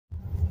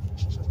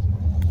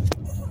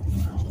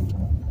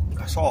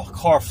I saw a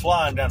car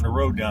flying down the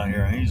road down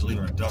here, and he's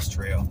leaving a dust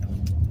trail.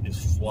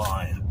 He's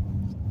flying.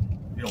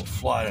 You don't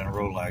fly down a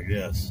road like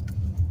this.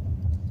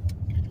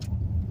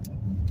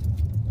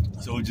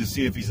 So we'll just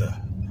see if he's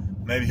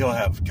maybe he'll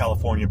have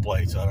California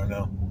plates. I don't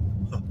know.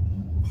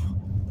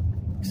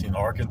 Seen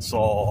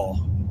Arkansas,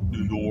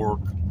 New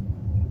York,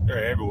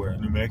 they're everywhere.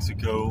 New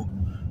Mexico.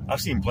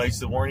 I've seen plates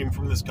that weren't even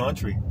from this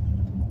country.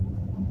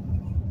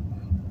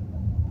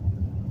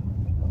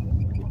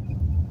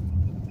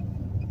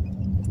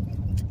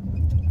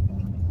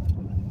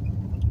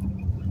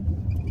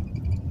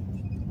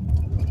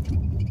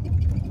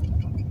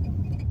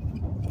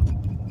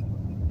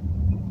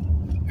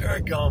 There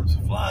it comes,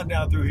 flying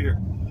down through here.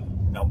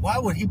 Now, why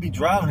would he be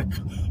driving a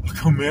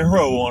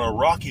Camaro on a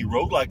rocky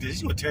road like this?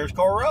 He would tear his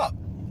car up.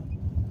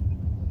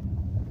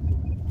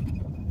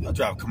 He'll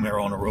drive a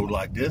Camaro on a road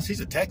like this. He's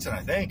a Texan,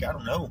 I think. I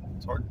don't know.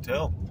 It's hard to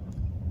tell.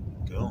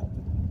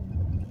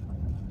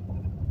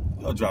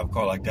 He'll drive a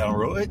car like that on the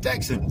road. Hey,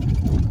 Texan.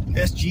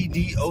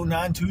 SGD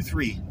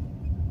 0923.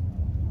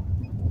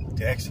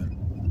 Texan.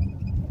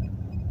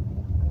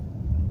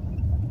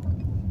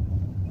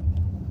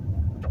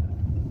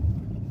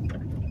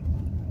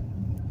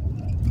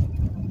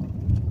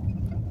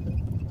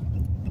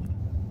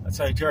 That's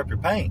how you tear up your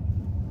paint.